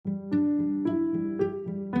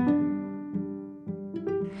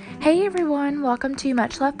Hey everyone, welcome to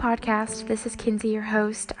Much Love Podcast. This is Kinsey, your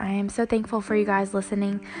host. I am so thankful for you guys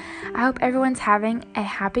listening. I hope everyone's having a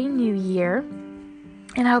happy new year,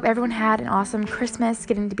 and I hope everyone had an awesome Christmas,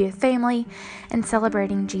 getting to be with family and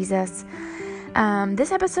celebrating Jesus.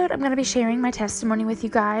 This episode, I'm going to be sharing my testimony with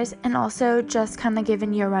you guys, and also just kind of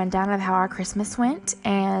giving you a rundown of how our Christmas went,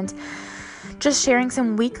 and just sharing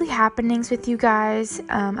some weekly happenings with you guys.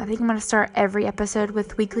 I think I'm going to start every episode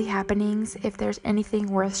with weekly happenings if there's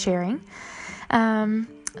anything worth sharing.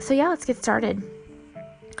 Let's get started.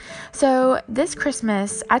 So this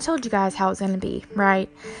Christmas, I told you guys how it was going to be, right?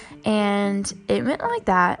 And it went like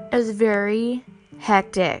that. It was very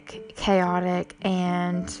hectic, chaotic,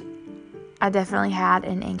 and I definitely had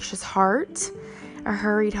an anxious heart, a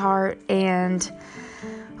hurried heart, and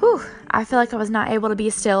I feel like I was not able to be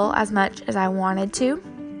still as much as I wanted to.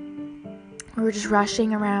 We were just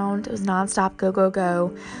rushing around. It was nonstop, go, go,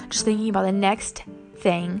 go. Just thinking about the next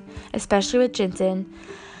thing, especially with Jensen.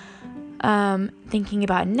 Thinking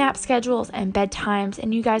about nap schedules and bedtimes.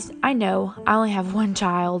 And you guys, I know I only have one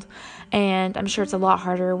child, and I'm sure it's a lot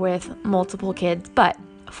harder with multiple kids. But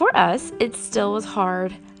for us, it still was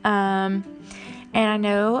hard. And I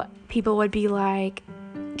know people would be like,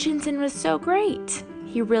 Jensen was so great.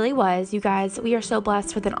 He really was. You guys, we are so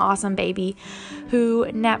blessed with an awesome baby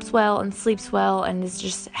who naps well and sleeps well and is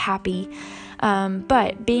just happy.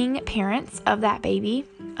 But being parents of that baby,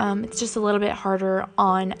 it's just a little bit harder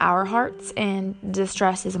on our hearts, and the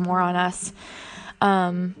stress is more on us.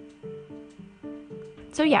 At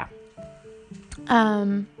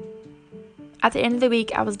the end of the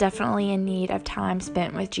week, I was definitely in need of time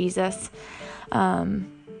spent with Jesus.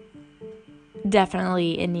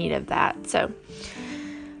 Definitely in need of that. So,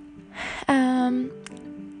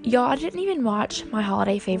 y'all, I didn't even watch my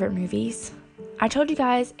holiday favorite movies. I told you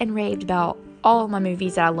guys and raved about all of my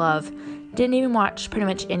movies that I love. Didn't even watch pretty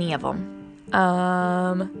much any of them.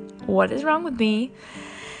 What is wrong with me?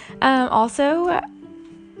 Also,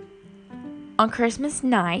 on Christmas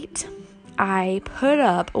night, I put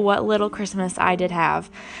up what little Christmas I did have.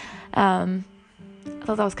 I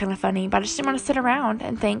thought that was kind of funny, but I just didn't want to sit around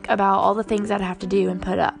and think about all the things I'd have to do and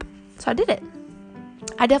put up. So I did it.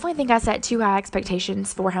 I definitely think I set too high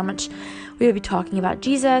expectations for how much we would be talking about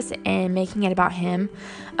Jesus and making it about him.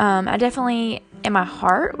 I definitely, in my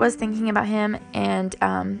heart, was thinking about him, and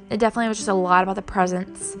it definitely was just a lot about the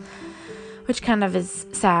presents, which kind of is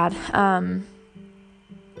sad.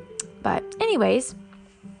 But anyways,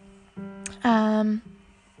 let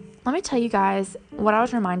me tell you guys what I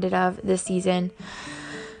was reminded of this season.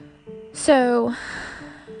 So,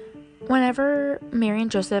 whenever Mary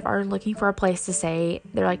and Joseph are looking for a place to stay,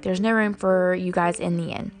 they're like, there's no room for you guys in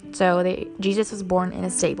the inn. So Jesus was born in a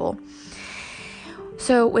stable.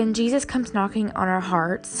 So when Jesus comes knocking on our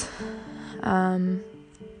hearts,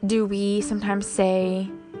 do we sometimes say,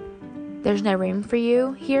 there's no room for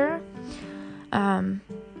you here? I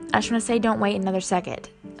just want to say, don't wait another second.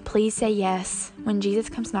 Please say yes. When Jesus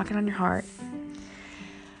comes knocking on your heart,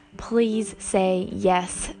 please say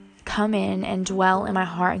yes. Come in and dwell in my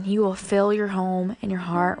heart, and he will fill your home and your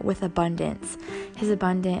heart with abundance. His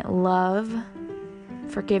abundant love,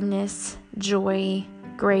 forgiveness, joy,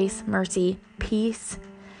 grace, mercy, peace.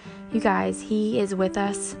 You guys, he is with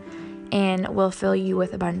us and will fill you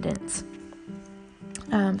with abundance.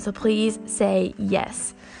 So please say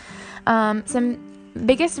yes. Some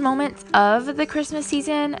biggest moments of the Christmas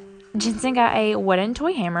season: Jensen got a wooden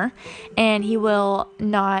toy hammer, and he will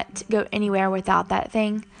not go anywhere without that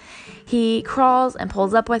thing. He crawls and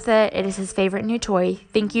pulls up with it. It is his favorite new toy.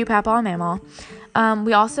 Thank you, Papa and Mama.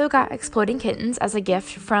 We also got exploding kittens as a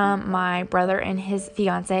gift from my brother and his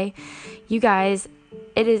fiance. You guys,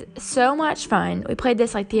 it is so much fun. We played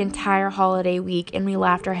this like the entire holiday week, and we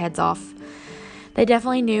laughed our heads off. They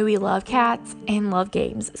definitely knew we love cats and love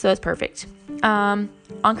games, so it's perfect. On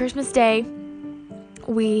Christmas Day,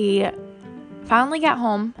 we finally got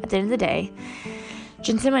home at the end of the day.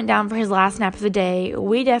 Jensen went down for his last nap of the day.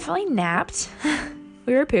 We definitely napped.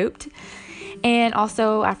 We were pooped. And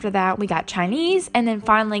also after that, we got Chinese, and then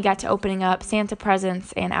finally got to opening up Santa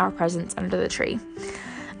presents and our presents under the tree.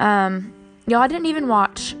 Y'all, I didn't even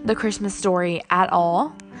watch The Christmas Story at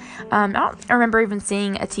all. I don't remember even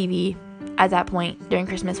seeing a TV at that point during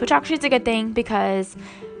Christmas, which actually is a good thing, because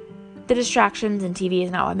the distractions and TV is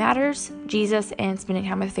not what matters. Jesus and spending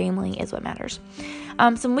time with family is what matters.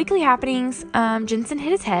 Some weekly happenings. Jensen hit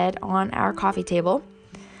his head on our coffee table.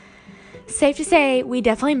 Safe to say, we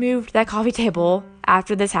definitely moved that coffee table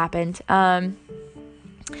after this happened.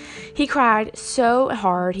 He cried so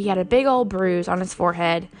hard. He had a big old bruise on his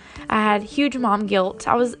forehead. I had huge mom guilt.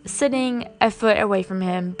 I was sitting a foot away from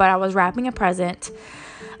him, but I was wrapping a present.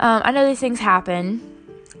 I know these things happen.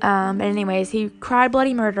 But anyways, he cried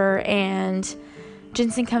bloody murder, and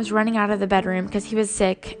Jensen comes running out of the bedroom because he was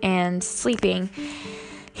sick and sleeping.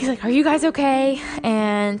 He's like, "Are you guys okay?"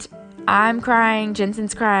 And I'm crying,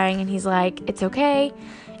 Jensen's crying, and he's like, "It's okay."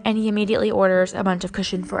 And he immediately orders a bunch of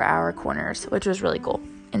cushion for our corners, which was really cool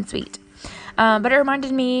and sweet. But it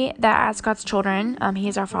reminded me that as God's children, He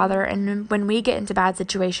is our Father, and when we get into bad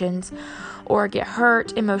situations or get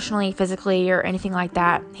hurt emotionally, physically, or anything like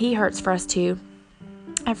that, He hurts for us too.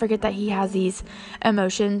 I forget that He has these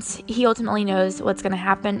emotions. He ultimately knows what's going to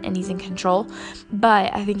happen, and He's in control.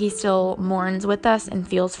 But I think He still mourns with us and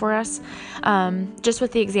feels for us. Just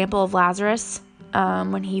with the example of Lazarus,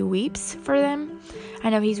 when He weeps for them.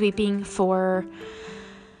 I know He's weeping for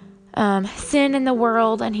sin in the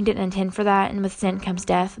world, and He didn't intend for that. And with sin comes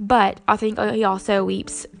death. But I think He also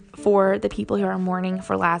weeps for the people who are mourning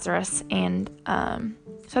for Lazarus. And so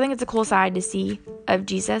I think it's a cool side to see of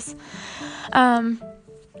Jesus.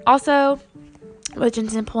 Also, with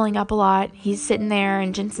Jensen pulling up a lot, he's sitting there,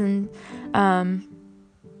 and Jensen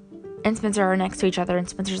and Spencer are next to each other, and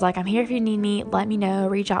Spencer's like, "I'm here if you need me, let me know,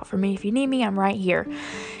 reach out for me if you need me, I'm right here."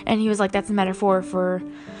 And he was like, that's a metaphor for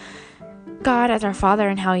God as our Father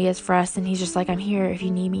and how He is for us, and He's just like, "I'm here if you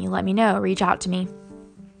need me, let me know, reach out to me.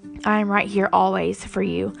 I'm right here always for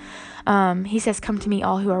you." He says, "Come to me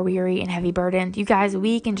all who are weary and heavy burdened." You guys,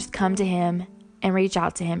 we can just come to Him and reach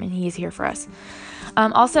out to Him, and He is here for us.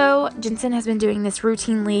 Also, Jensen has been doing this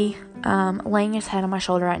routinely, laying his head on my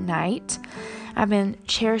shoulder at night. I've been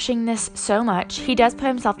cherishing this so much. He does put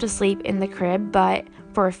himself to sleep in the crib, but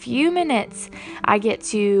for a few minutes, I get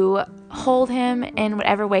to hold him in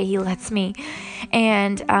whatever way he lets me.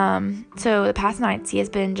 And so the past nights, he has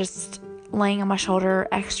been just laying on my shoulder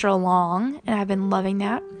extra long, and I've been loving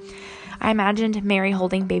that. I imagined Mary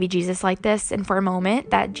holding baby Jesus like this, and for a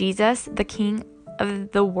moment, that Jesus, the King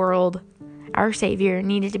of the world, our Savior,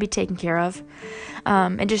 needed to be taken care of.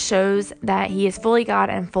 It just shows that He is fully God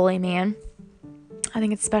and fully man. I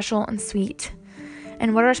think it's special and sweet.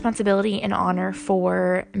 And what a responsibility and honor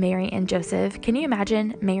for Mary and Joseph. Can you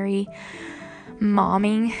imagine Mary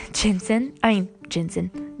momming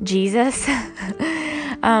Jesus?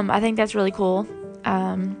 I think that's really cool.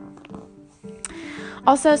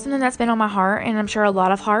 Also, something that's been on my heart, and I'm sure a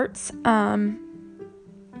lot of hearts,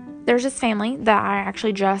 there's this family that I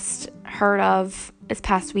actually just heard of this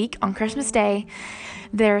past week on Christmas Day.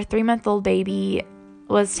 Their 3-month-old baby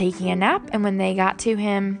was taking a nap, and when they got to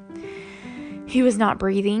him, he was not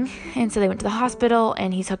breathing, and so they went to the hospital,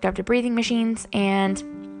 and he's hooked up to breathing machines. And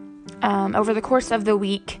over the course of the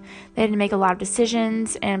week, they had to make a lot of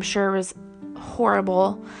decisions, and I'm sure it was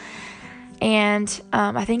horrible. And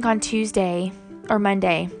I think on Tuesday or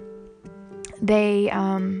Monday, they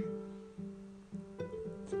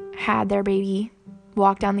had their baby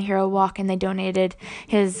walk down the hero walk, and they donated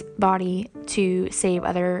his body to save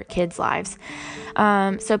other kids' lives.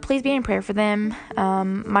 So please be in prayer for them.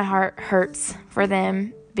 My heart hurts for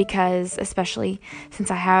them because, especially since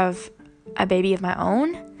I have a baby of my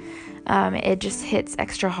own, it just hits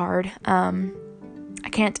extra hard. I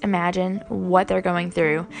can't imagine what they're going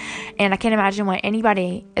through, and I can't imagine what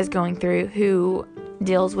anybody is going through who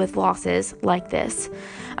deals with losses like this.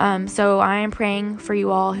 So I am praying for you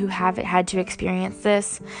all who have had to experience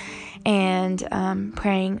this, and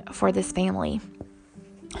praying for this family.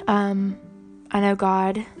 I know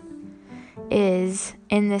God is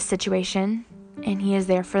in this situation, and He is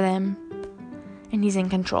there for them, and He's in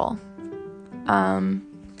control.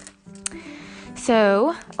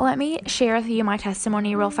 So let me share with you my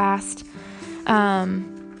testimony real fast. I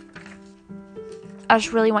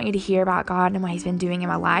just really want you to hear about God and what He's been doing in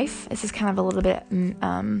my life. This is kind of a little bit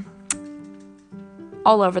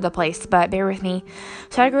all over the place, but bear with me.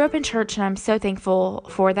 So I grew up in church, and I'm so thankful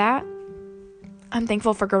for that. I'm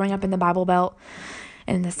thankful for growing up in the Bible Belt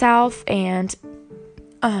in the South, and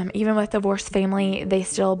even with divorced family, they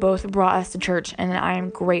still both brought us to church, and I am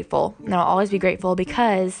grateful. And I'll always be grateful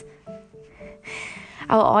because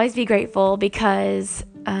I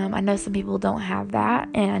know some people don't have that,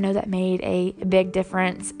 and I know that made a big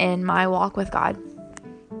difference in my walk with God.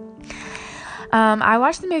 I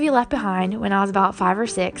watched the movie Left Behind when I was about 5 or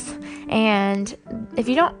 6, and if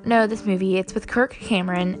you don't know this movie, it's with Kirk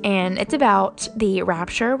Cameron, and it's about the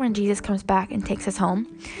rapture when Jesus comes back and takes us home.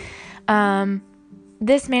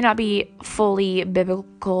 This may not be fully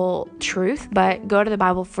biblical truth, but go to the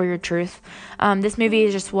Bible for your truth. This movie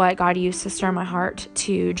is just what God used to stir my heart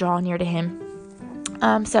to draw near to Him.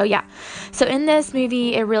 So in this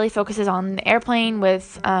movie, it really focuses on the airplane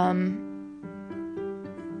with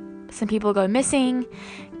some people go missing,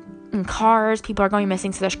 and cars, people are going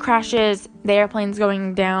missing, so there's crashes, the airplane's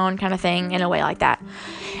going down kind of thing, in a way like that.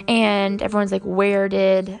 And everyone's like, where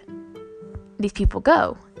did these people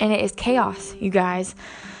go? And it is chaos, you guys.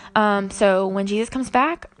 So when Jesus comes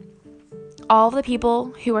back, all the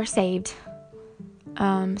people who are saved,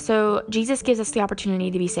 so Jesus gives us the opportunity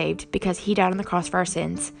to be saved because he died on the cross for our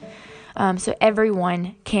sins. So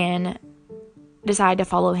everyone can decide to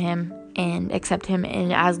follow him and accept him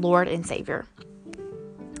as Lord and Savior.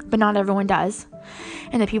 But not everyone does.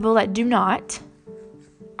 And the people that do not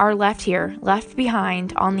are left here, left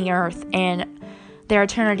behind on the earth, and their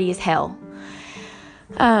eternity is hell.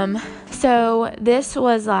 So this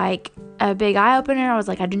was like a big eye-opener. I was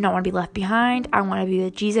like, I do not want to be left behind. I want to be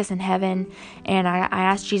with Jesus in heaven. And I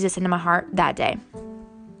asked Jesus into my heart that day.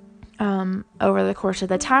 Over the course of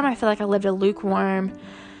the time, I feel like I lived a lukewarm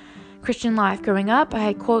Christian life growing up. I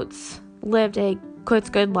had lived a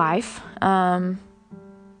good life.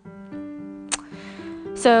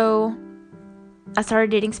 So I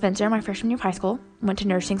started dating Spencer my freshman year of high school, went to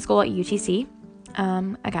nursing school at UTC.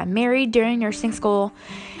 I got married during nursing school,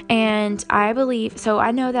 and I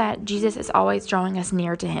know that Jesus is always drawing us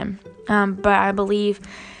near to him. But I believe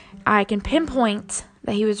I can pinpoint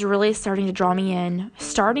that he was really starting to draw me in,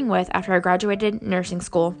 starting with after I graduated nursing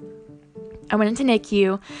school. I went into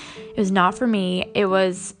NICU. It was not for me. It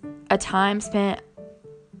was a time spent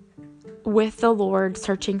with the Lord,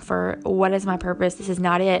 searching for what is my purpose. This is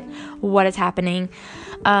not it. What is happening?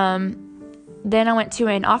 Then I went to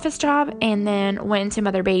an office job and then went into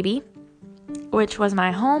Mother Baby, which was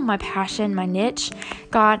my home, my passion, my niche.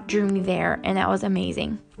 God drew me there, and that was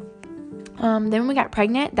amazing. Then when we got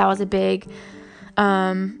pregnant, that was a big,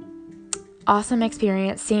 awesome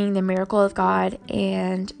experience, seeing the miracle of God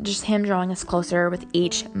and just him drawing us closer with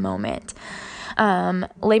each moment.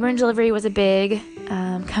 Labor and delivery was a big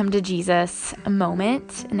come to Jesus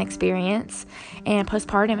moment, an experience, and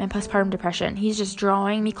postpartum depression. He's just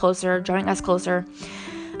drawing us closer.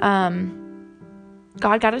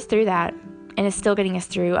 God got us through that and is still getting us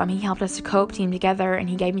through. He helped us to cope, team together, and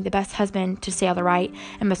he gave me the best husband to say all the right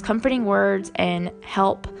and most comforting words and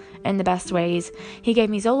help in the best ways. He gave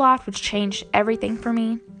me Zoloft, which changed everything for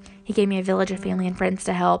me. He gave me a village of family and friends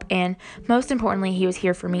to help, and most importantly, he was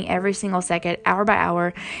here for me every single second, hour by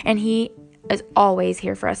hour, and he is always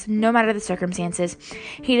here for us, no matter the circumstances.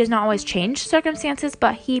 He does not always change circumstances,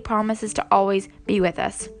 but he promises to always be with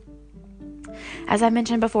us. As I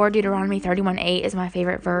mentioned before, Deuteronomy 31:8 is my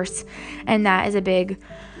favorite verse, and that is a big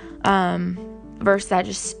verse that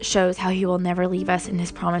just shows how he will never leave us and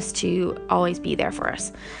his promise to always be there for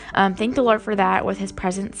us. Thank the Lord for that. With his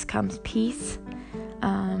presence comes peace.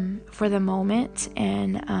 For the moment,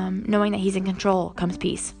 and knowing that he's in control comes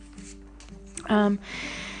peace.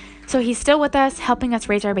 So he's still with us, helping us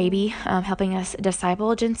raise our baby, helping us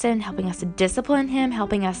disciple Jensen, helping us to discipline him,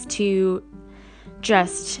 helping us to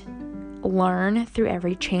just learn through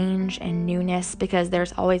every change and newness, because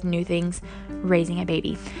there's always new things raising a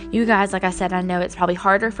baby. You guys, like I said, I know it's probably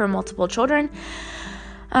harder for multiple children,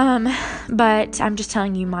 but I'm just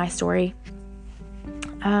telling you my story.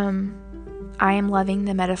 I am loving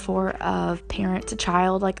the metaphor of parent to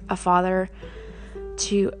child, like a father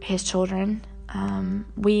to his children.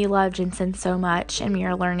 We love Jensen so much, and we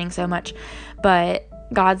are learning so much, but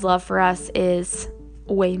God's love for us is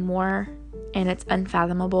way more, and it's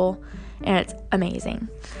unfathomable, and it's amazing.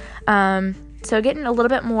 So getting a little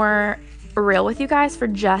bit more real with you guys for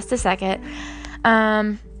just a second.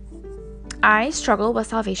 I struggled with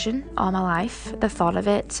salvation all my life. The thought of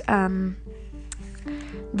it,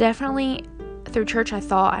 definitely through church, I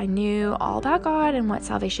thought I knew all about God and what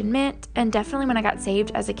salvation meant. And definitely when I got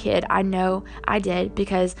saved as a kid, I know I did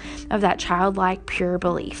because of that childlike, pure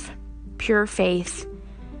belief, pure faith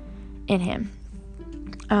in him.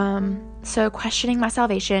 So questioning my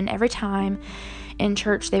salvation every time in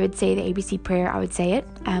church they would say the ABC prayer, I would say it.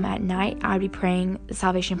 At night, I would be praying the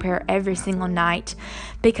salvation prayer every single night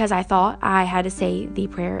because I thought I had to say the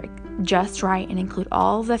prayer just right and include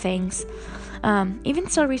all of the things. Even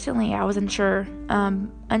still recently, I wasn't sure,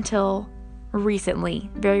 until recently,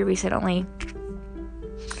 very recently.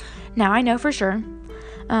 Now I know for sure.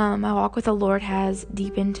 My walk with the Lord has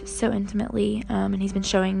deepened so intimately, and he's been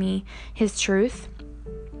showing me his truth.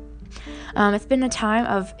 It's been a time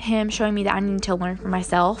of him showing me that I need to learn for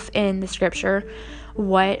myself in the scripture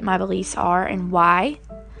what my beliefs are and why.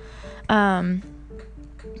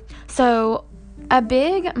 So a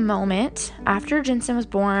big moment after Jensen was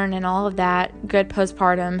born and all of that good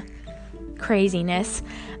postpartum craziness,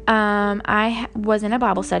 I was in a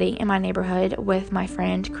Bible study in my neighborhood with my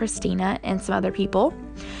friend Christina and some other people.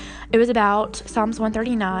 It was about Psalms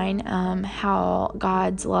 139, how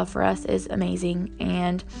God's love for us is amazing.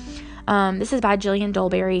 And this is by Jillian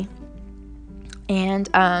Dolberry. And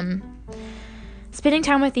spending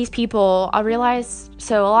time with these people, I realized,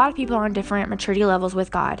 so a lot of people are on different maturity levels with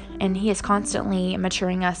God, and He is constantly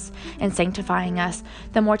maturing us and sanctifying us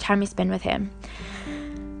the more time we spend with Him.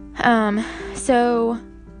 So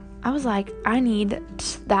I was like, I need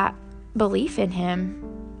that belief in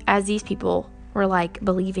Him as these people were like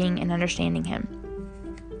believing and understanding Him.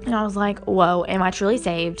 And I was like, whoa, am I truly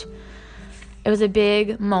saved? It was a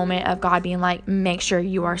big moment of God being like, make sure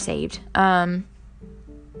you are saved.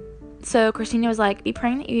 So Christina was like, be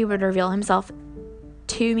praying that He would reveal Himself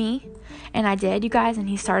to me. And I did, you guys, and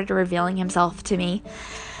He started revealing Himself to me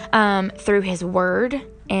through His Word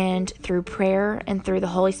and through prayer and through the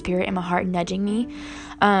Holy Spirit in my heart nudging me.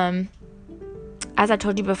 As I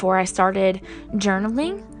told you before, I started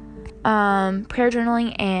journaling, prayer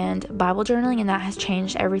journaling and Bible journaling, and that has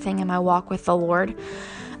changed everything in my walk with the Lord.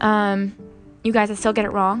 You guys, I still get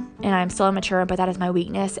it wrong, and I'm still immature, but that is my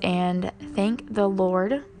weakness, and thank the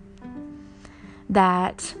Lord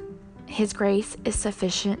that His grace is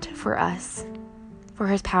sufficient for us, for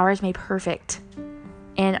His power is made perfect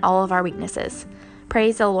in all of our weaknesses.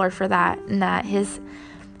 Praise the Lord for that, and that His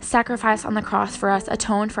sacrifice on the cross for us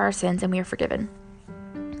atoned for our sins, and we are forgiven.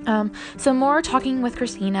 So more talking with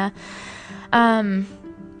Christina, I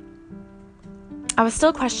was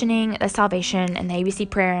still questioning the salvation and the ABC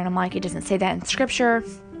prayer, and I'm like, it doesn't say that in Scripture.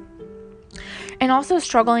 And also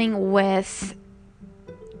struggling with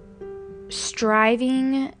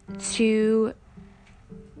striving to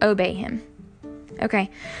obey Him. Okay,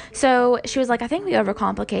 so she was like, I think we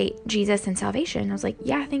overcomplicate Jesus and salvation. I was like,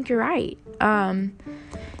 yeah, I think you're right.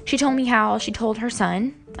 She told me how she told her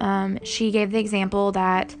son, she gave the example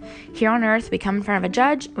that here on earth, we come in front of a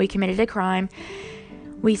judge, we committed a crime,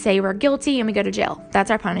 we say we're guilty, and we go to jail. That's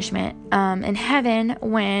our punishment. In heaven,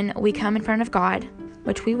 when we come in front of God,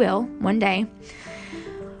 which we will one day,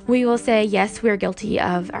 we will say, yes, we are guilty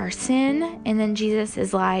of our sin. And then Jesus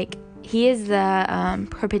is like, He is the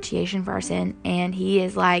propitiation for our sin. And He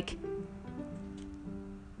is like,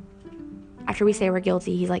 after we say we're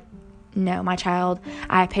guilty, He's like, no, my child,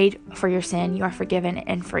 I paid for your sin. You are forgiven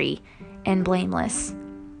and free and blameless.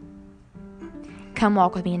 Come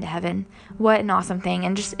walk with me into heaven. What an awesome thing.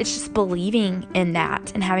 And it's just believing in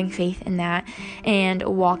that and having faith in that and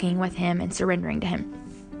walking with Him and surrendering to Him.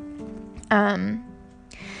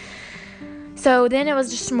 So then it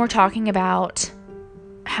was just more talking about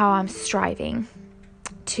how I'm striving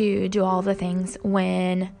to do all the things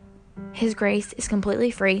when His grace is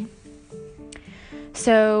completely free.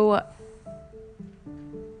 So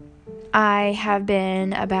I have been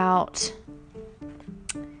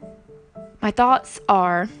my thoughts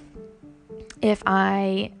are, if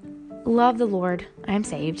I love the Lord, I am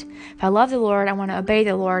saved. If I love the Lord, I want to obey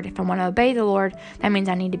the Lord. If I want to obey the Lord, that means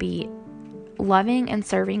I need to be loving and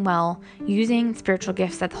serving well, using spiritual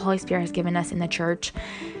gifts that the Holy Spirit has given us in the church,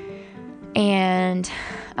 and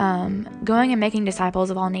going and making disciples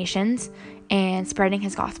of all nations and spreading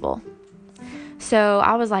His gospel. So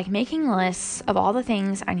I was like making lists of all the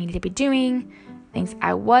things I needed to be doing, things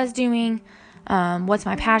I was doing, what's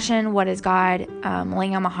my passion, what is God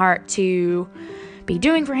laying on my heart to be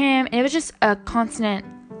doing for Him. And it was just a constant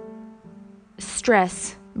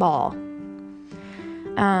stress ball.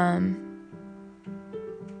 And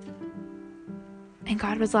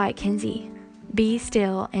God was like, Kenzie, be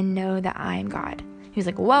still and know that I am God. He was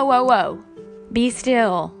like, whoa, whoa, whoa, be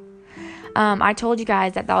still. I told you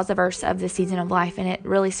guys that was the verse of the season of life, and it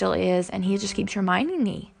really still is. And He just keeps reminding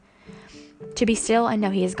me to be still and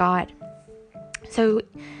know He is God. So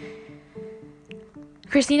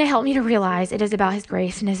Christina helped me to realize it is about His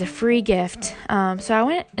grace and is a free gift. So I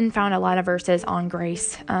went and found a lot of verses on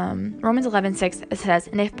grace. Romans 11:6 says,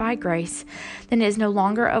 and if by grace, then it is no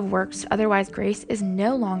longer of works. Otherwise, grace is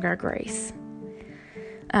no longer grace.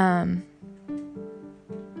 And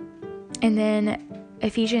then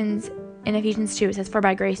Ephesians 2, it says, for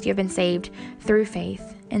by grace you have been saved through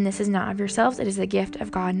faith. And this is not of yourselves. It is the gift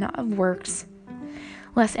of God, not of works,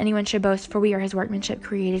 lest anyone should boast, for we are His workmanship,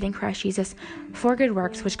 created in Christ Jesus for good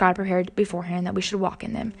works, which God prepared beforehand that we should walk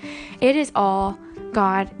in them. It is all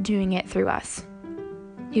God doing it through us.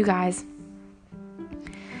 You guys,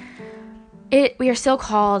 we are still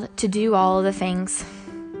called to do all of the things,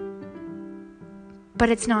 but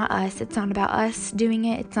it's not us. It's not about us doing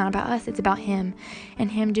it. It's not about us. It's about Him and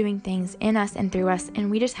Him doing things in us and through us. And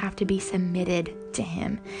we just have to be submitted to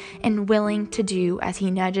Him and willing to do as He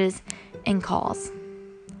nudges and calls.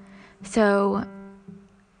 So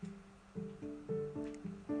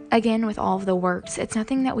again, with all of the works, it's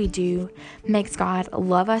nothing that we do makes God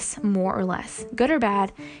love us more or less. Good or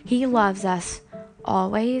bad, He loves us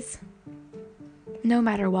always, no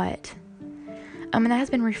matter what. And that has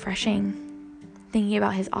been refreshing, thinking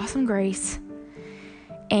about His awesome grace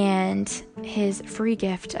and His free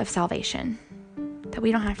gift of salvation, that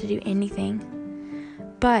we don't have to do anything,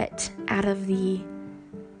 but out of the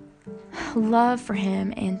love for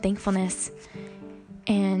Him and thankfulness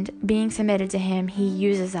and being submitted to Him, He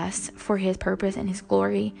uses us for His purpose and His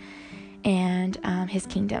glory and His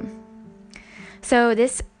kingdom. So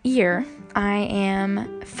this year, I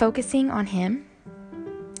am focusing on Him,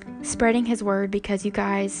 spreading His word, because you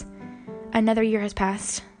guys, another year has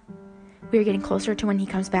passed. We are getting closer to when He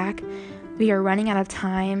comes back. We are running out of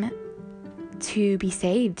time to be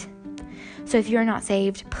saved. So if you're not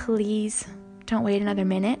saved, please don't wait another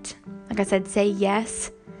minute. Like I said, say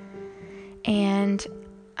yes. And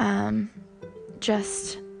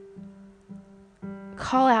just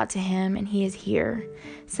call out to Him, and He is here.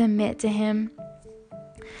 Submit to Him.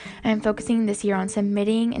 I'm focusing this year on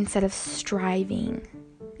submitting instead of striving.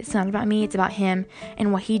 It's not about me, it's about Him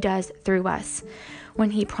and what He does through us. When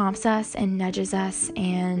He prompts us and nudges us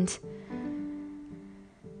and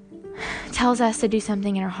tells us to do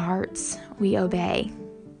something in our hearts, we obey.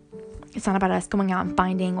 It's not about us going out and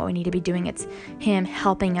finding what we need to be doing. It's Him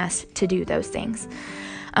helping us to do those things.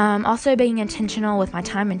 Also being intentional with my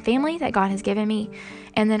time and family that God has given me.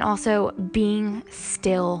 And then also being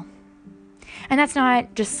still. And that's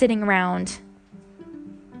not just sitting around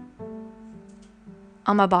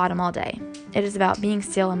on my bottom all day. It is about being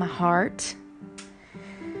still in my heart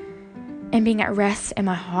and being at rest in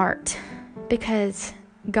my heart, because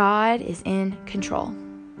God is in control.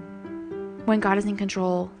 When God is in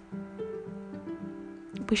control,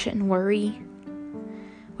 we shouldn't worry.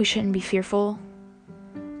 We shouldn't be fearful,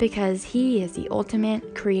 because He is the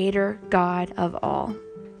ultimate creator, God of all.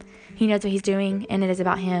 He knows what He's doing, and it is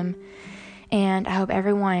about Him. And I hope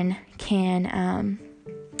everyone can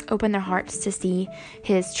open their hearts to see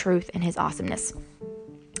His truth and His awesomeness.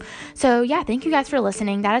 So yeah, thank you guys for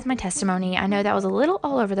listening. That is my testimony. I know that was a little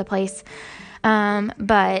all over the place,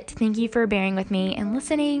 but thank you for bearing with me and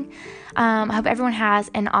listening. I hope everyone has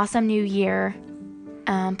an awesome new year.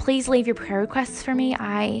 Please leave your prayer requests for me.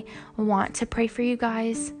 I want to pray for you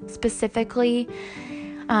guys specifically.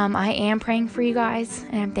 I am praying for you guys,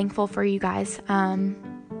 and I'm thankful for you guys.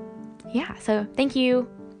 So thank you.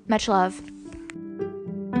 Much love.